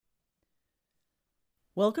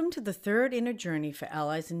Welcome to the third inner journey for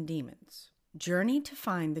allies and demons. Journey to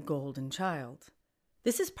find the golden child.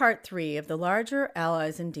 This is part 3 of the larger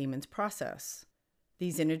allies and demons process.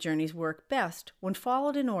 These inner journeys work best when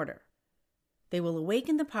followed in order. They will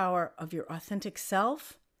awaken the power of your authentic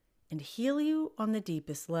self and heal you on the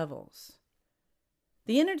deepest levels.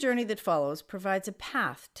 The inner journey that follows provides a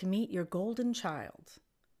path to meet your golden child.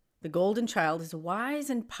 The golden child is a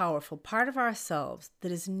wise and powerful part of ourselves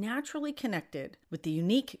that is naturally connected with the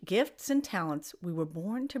unique gifts and talents we were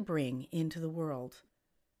born to bring into the world.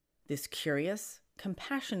 This curious,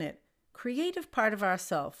 compassionate, creative part of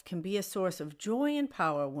ourself can be a source of joy and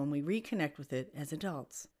power when we reconnect with it as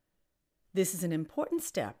adults. This is an important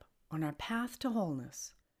step on our path to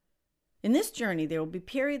wholeness. In this journey, there will be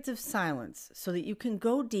periods of silence so that you can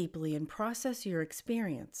go deeply and process your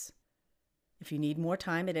experience. If you need more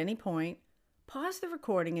time at any point, pause the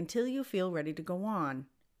recording until you feel ready to go on.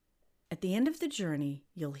 At the end of the journey,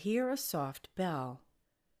 you'll hear a soft bell.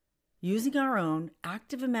 Using our own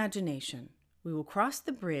active imagination, we will cross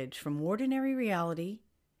the bridge from ordinary reality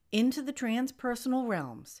into the transpersonal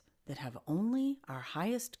realms that have only our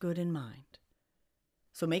highest good in mind.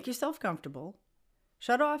 So make yourself comfortable,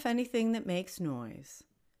 shut off anything that makes noise,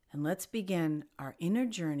 and let's begin our inner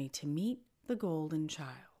journey to meet the golden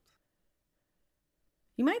child.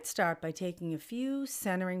 You might start by taking a few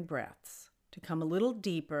centering breaths to come a little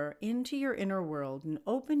deeper into your inner world and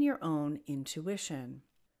open your own intuition.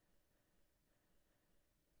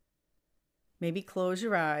 Maybe close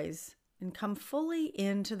your eyes and come fully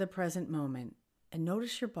into the present moment and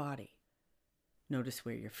notice your body. Notice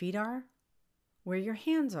where your feet are, where your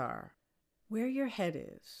hands are, where your head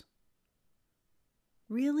is.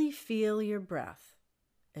 Really feel your breath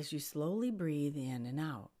as you slowly breathe in and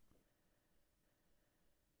out.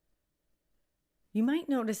 You might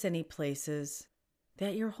notice any places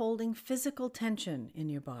that you're holding physical tension in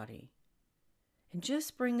your body. And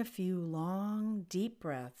just bring a few long, deep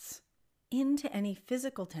breaths into any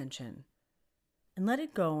physical tension and let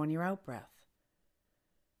it go on your out-breath.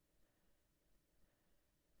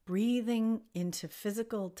 Breathing into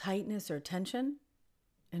physical tightness or tension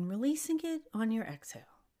and releasing it on your exhale.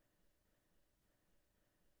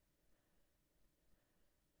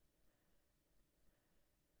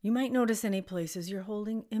 You might notice any places you're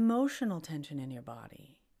holding emotional tension in your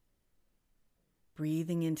body.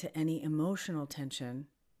 Breathing into any emotional tension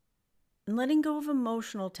and letting go of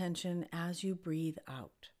emotional tension as you breathe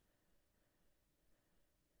out.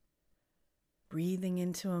 Breathing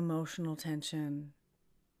into emotional tension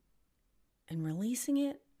and releasing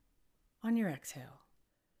it on your exhale.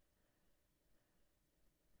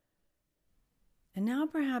 And now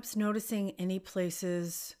perhaps noticing any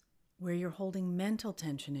places where you're holding mental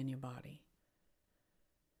tension in your body.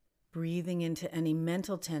 Breathing into any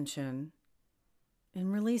mental tension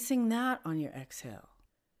and releasing that on your exhale.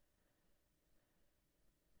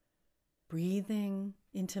 Breathing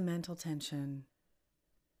into mental tension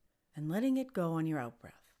and letting it go on your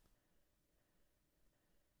out-breath.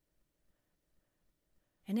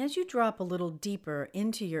 And as you drop a little deeper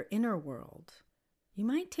into your inner world, you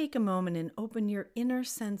might take a moment and open your inner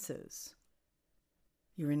senses.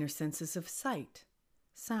 Your inner senses of sight,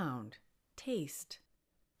 sound, taste,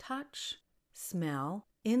 touch, smell,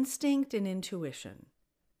 instinct, and intuition.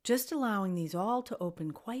 Just allowing these all to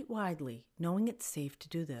open quite widely, knowing it's safe to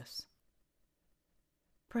do this.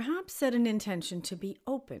 Perhaps set an intention to be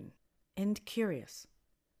open and curious.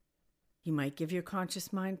 You might give your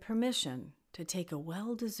conscious mind permission to take a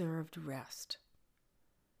well-deserved rest.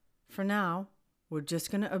 For now, we're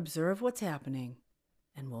just going to observe what's happening,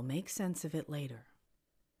 and we'll make sense of it later.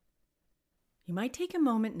 You might take a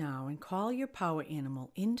moment now and call your power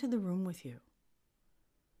animal into the room with you.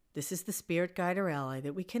 This is the spirit guide or ally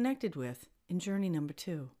that we connected with in journey number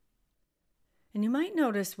 2. And you might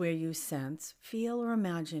notice where you sense, feel, or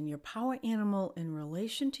imagine your power animal in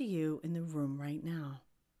relation to you in the room right now.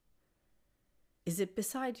 Is it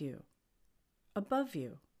beside you, above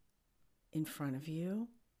you, in front of you,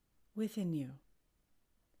 within you?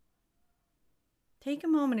 Take a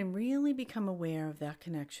moment and really become aware of that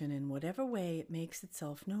connection in whatever way it makes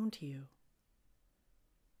itself known to you.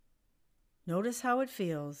 Notice how it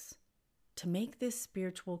feels to make this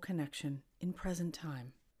spiritual connection in present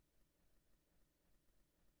time.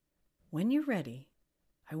 When you're ready,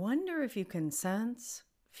 I wonder if you can sense,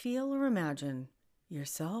 feel, or imagine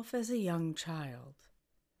yourself as a young child.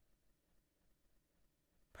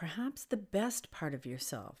 Perhaps the best part of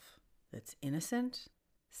yourself that's innocent,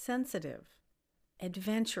 sensitive,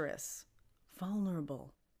 adventurous,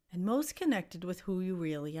 vulnerable, and most connected with who you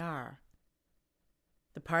really are.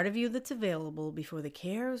 the part of you that's available before the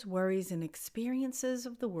cares, worries, and experiences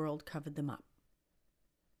of the world covered them up.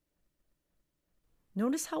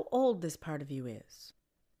 Notice how old this part of you is.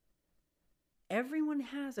 Everyone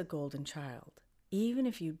has a golden child, even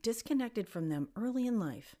if you disconnected from them early in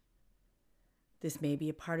life. This may be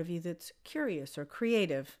a part of you that's curious or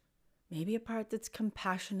creative, maybe a part that's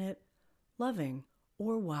compassionate, loving,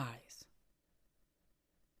 or wise.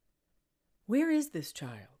 Where is this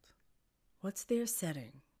child? What's their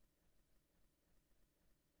setting?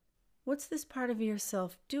 What's this part of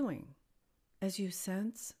yourself doing as you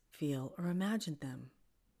sense, feel, or imagine them?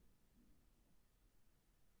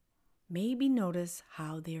 Maybe notice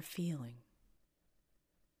how they're feeling.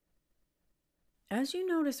 As you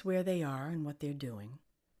notice where they are and what they're doing,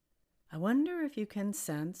 I wonder if you can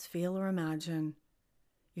sense, feel, or imagine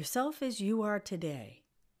yourself as you are today,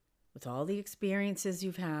 with all the experiences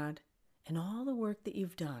you've had and all the work that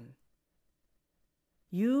you've done.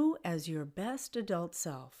 You as your best adult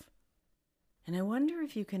self. And I wonder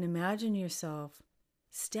if you can imagine yourself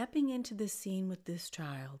stepping into this scene with this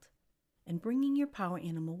child and bringing your power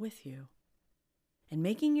animal with you and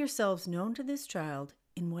making yourselves known to this child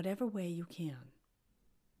in whatever way you can.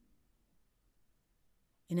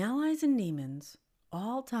 In Allies and Demons,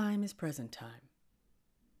 all time is present time.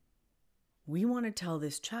 We want to tell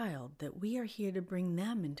this child that we are here to bring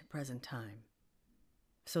them into present time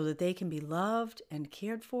so that they can be loved and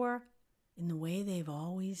cared for in the way they've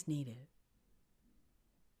always needed.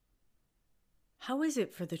 How is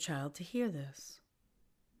it for the child to hear this?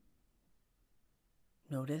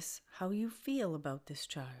 Notice how you feel about this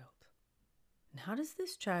child. And how does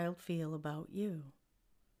this child feel about you?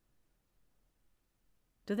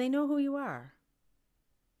 Do they know who you are?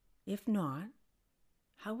 If not,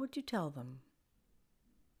 how would you tell them?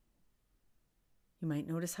 You might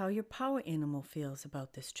notice how your power animal feels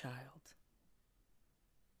about this child.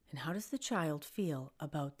 And how does the child feel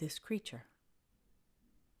about this creature?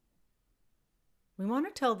 We want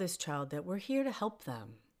to tell this child that we're here to help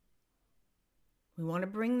them. We want to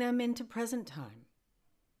bring them into present time.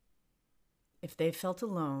 If they felt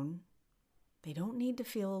alone, they don't need to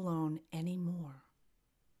feel alone anymore.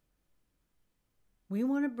 We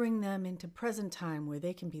want to bring them into present time where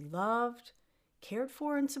they can be loved, cared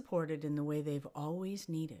for, and supported in the way they've always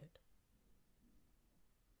needed.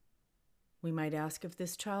 We might ask if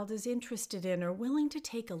this child is interested in or willing to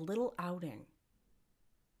take a little outing.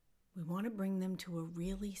 We want to bring them to a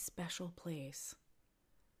really special place.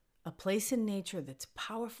 A place in nature that's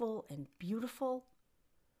powerful and beautiful.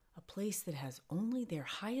 A place that has only their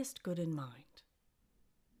highest good in mind.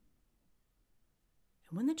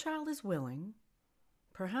 And when the child is willing,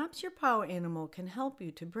 perhaps your power animal can help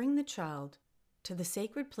you to bring the child to the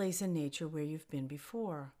sacred place in nature where you've been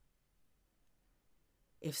before.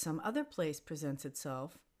 If some other place presents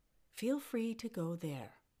itself, feel free to go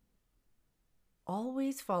there.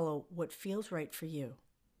 Always follow what feels right for you.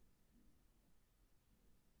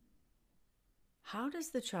 How does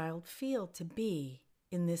the child feel to be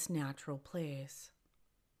in this natural place?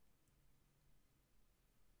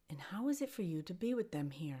 And how is it for you to be with them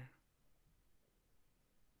here?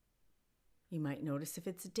 You might notice if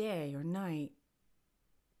it's day or night.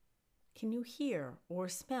 Can you hear or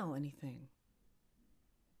smell anything?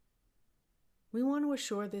 We want to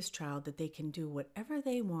assure this child that they can do whatever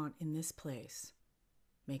they want in this place.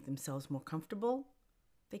 Make themselves more comfortable.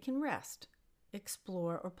 They can rest,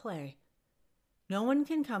 explore, or play. No one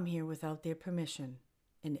can come here without their permission,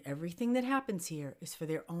 and everything that happens here is for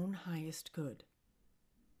their own highest good.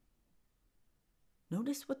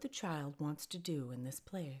 Notice what the child wants to do in this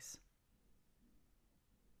place.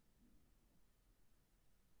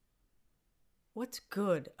 What's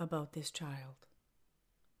good about this child?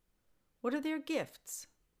 What are their gifts,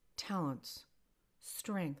 talents,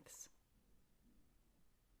 strengths?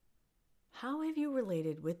 How have you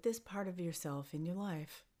related with this part of yourself in your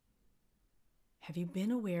life? Have you been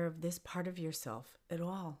aware of this part of yourself at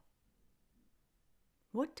all?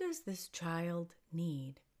 What does this child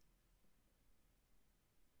need?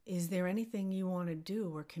 Is there anything you want to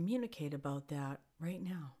do or communicate about that right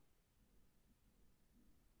now?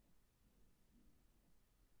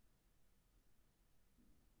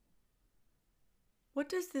 What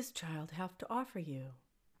does this child have to offer you?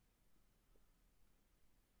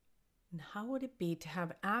 And how would it be to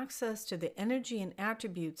have access to the energy and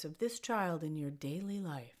attributes of this child in your daily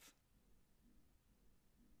life?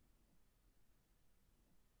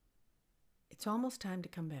 It's almost time to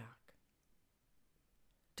come back.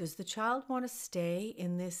 Does the child want to stay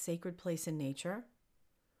in this sacred place in nature?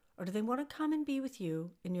 Or do they want to come and be with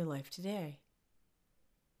you in your life today?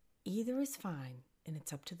 Either is fine, and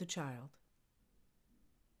it's up to the child.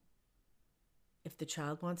 If the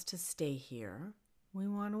child wants to stay here, we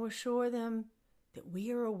want to assure them that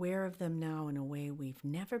we are aware of them now in a way we've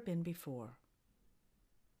never been before.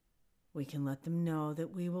 We can let them know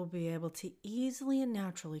that we will be able to easily and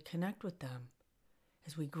naturally connect with them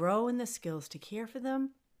as we grow in the skills to care for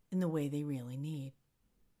them in the way they really need.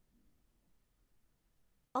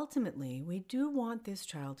 Ultimately, we do want this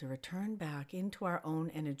child to return back into our own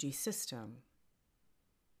energy system.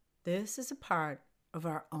 This is a part of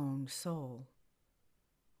our own soul.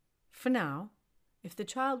 For now, if the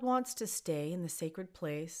child wants to stay in the sacred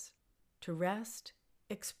place, to rest,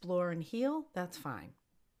 explore, and heal, that's fine.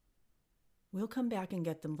 We'll come back and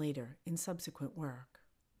get them later in subsequent work.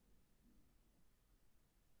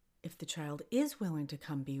 If the child is willing to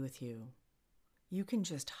come be with you, you can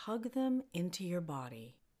just hug them into your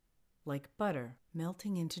body, like butter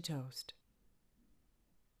melting into toast.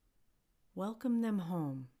 Welcome them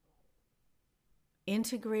home,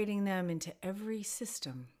 integrating them into every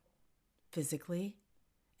system, physically,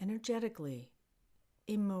 energetically,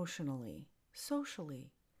 emotionally,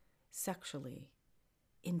 socially, sexually,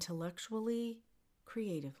 intellectually,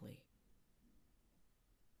 creatively.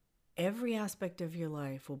 Every aspect of your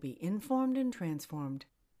life will be informed and transformed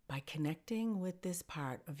by connecting with this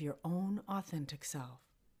part of your own authentic self.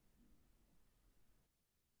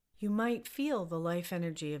 You might feel the life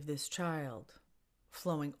energy of this child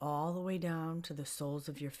flowing all the way down to the soles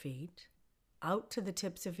of your feet, out to the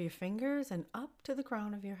tips of your fingers, and up to the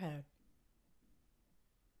crown of your head.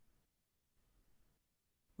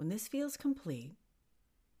 When this feels complete,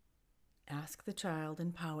 ask the child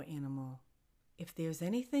and power animal if there's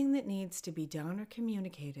anything that needs to be done or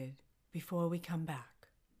communicated before we come back.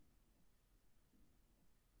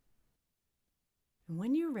 And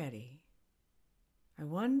when you're ready, I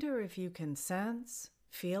wonder if you can sense,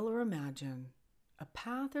 feel, or imagine a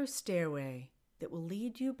path or stairway that will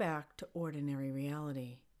lead you back to ordinary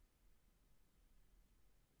reality.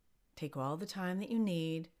 Take all the time that you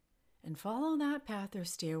need and follow that path or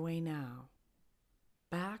stairway now,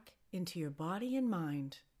 back into your body and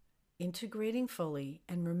mind, integrating fully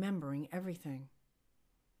and remembering everything.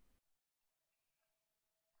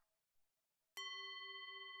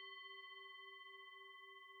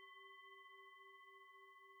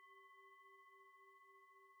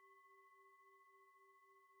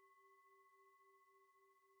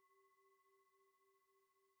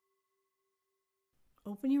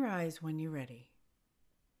 Open your eyes when you're ready.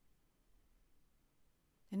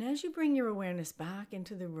 And as you bring your awareness back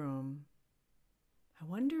into the room, I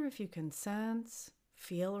wonder if you can sense,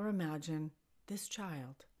 feel, or imagine this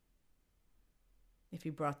child. If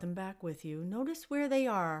you brought them back with you, notice where they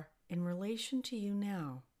are in relation to you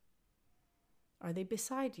now. Are they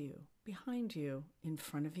beside you, behind you, in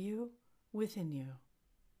front of you, within you?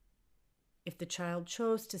 If the child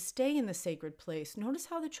chose to stay in the sacred place, notice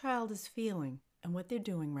how the child is feeling and what they're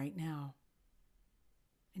doing right now.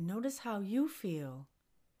 And notice how you feel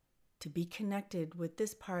to be connected with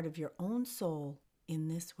this part of your own soul in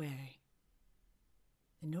this way.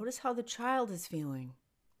 And notice how the child is feeling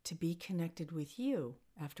to be connected with you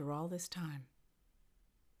after all this time.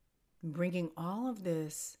 And bringing all of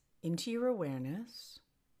this into your awareness,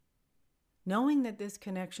 knowing that this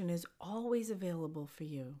connection is always available for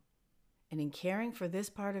you. And in caring for this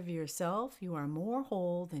part of yourself, you are more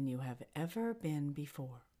whole than you have ever been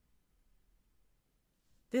before.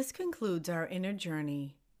 This concludes our inner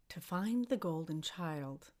journey to find the golden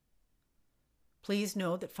child. Please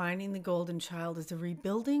know that finding the golden child is a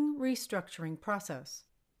rebuilding, restructuring process.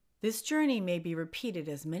 This journey may be repeated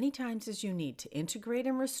as many times as you need to integrate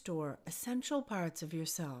and restore essential parts of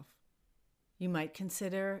yourself. You might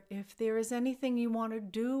consider if there is anything you want to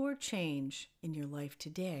do or change in your life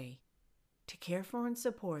today to care for and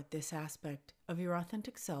support this aspect of your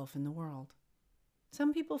authentic self in the world.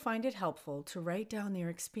 Some people find it helpful to write down their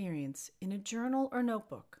experience in a journal or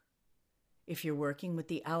notebook. If you're working with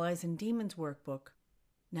the Allies and Demons workbook,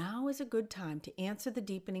 now is a good time to answer the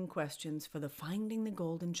deepening questions for the Finding the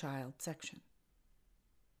Golden Child section.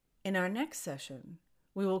 In our next session,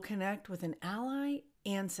 we will connect with an ally,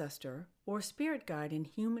 ancestor, or spirit guide in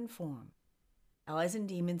human form. Allies and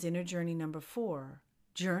Demons Inner Journey number 4,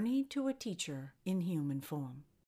 Journey to a Teacher in Human Form.